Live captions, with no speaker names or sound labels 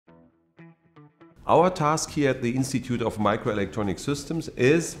Our task here at the Institute of Microelectronic Systems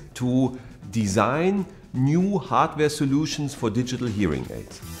is to design new hardware solutions for digital hearing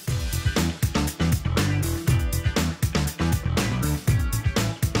aids.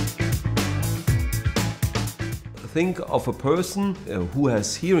 Think of a person who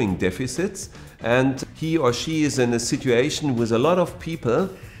has hearing deficits and he or she is in a situation with a lot of people,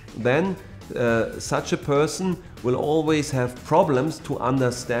 then such a person will always have problems to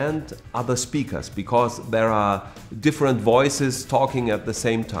understand other speakers because there are different voices talking at the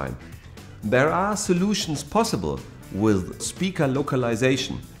same time. There are solutions possible with speaker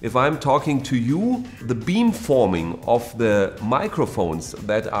localization. If I'm talking to you, the beamforming of the microphones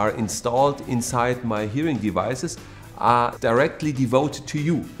that are installed inside my hearing devices are directly devoted to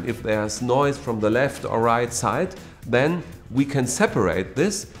you. If there's noise from the left or right side, then we can separate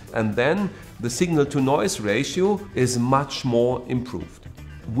this and then the signal to noise ratio is much more improved.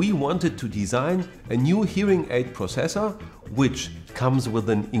 We wanted to design a new hearing aid processor which comes with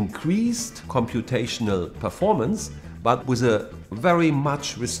an increased computational performance but with a very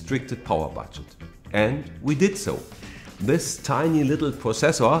much restricted power budget. And we did so. This tiny little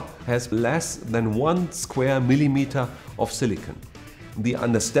processor has less than 1 square millimeter of silicon. The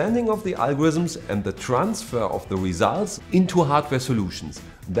understanding of the algorithms and the transfer of the results into hardware solutions,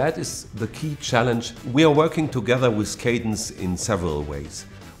 that is the key challenge. We are working together with Cadence in several ways.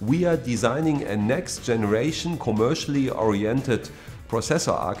 We are designing a next generation commercially oriented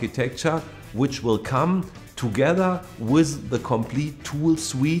processor architecture which will come together with the complete tool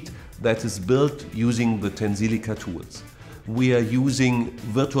suite that is built using the Tensilica tools. We are using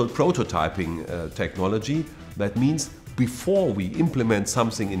virtual prototyping technology. That means before we implement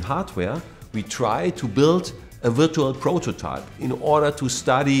something in hardware, we try to build a virtual prototype in order to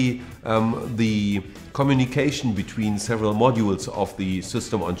study the communication between several modules of the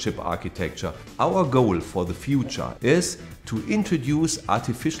system-on-chip architecture. Our goal for the future is to introduce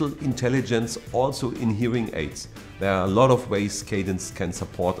artificial intelligence also in hearing aids. There are a lot of ways Cadence can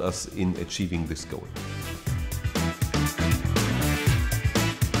support us in achieving this goal.